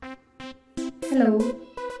Hello,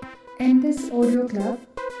 in this audio club,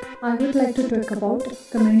 I would like to talk about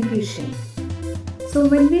communication. So,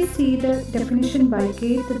 when we see the definition by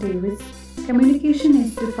Keith Davis, communication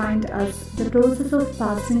is defined as the process of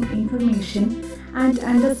passing information and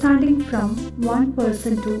understanding from one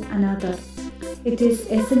person to another. It is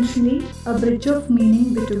essentially a bridge of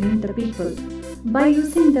meaning between the people. By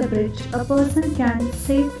using the bridge, a person can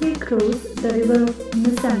safely cross the river of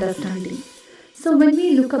misunderstanding. So, when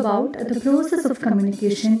we look about the process of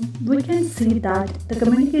communication, we can see that the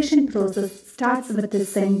communication process starts with the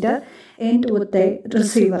sender and with the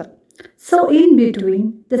receiver. So, in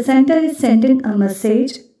between, the sender is sending a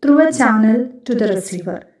message through a channel to the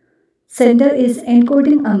receiver. Sender is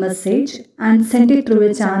encoding a message and send it through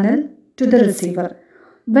a channel to the receiver.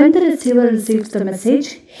 When the receiver receives the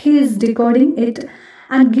message, he is decoding it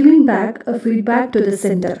and giving back a feedback to the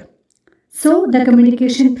sender. So the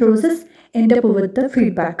communication process end up with the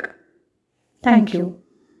feedback. Thank you.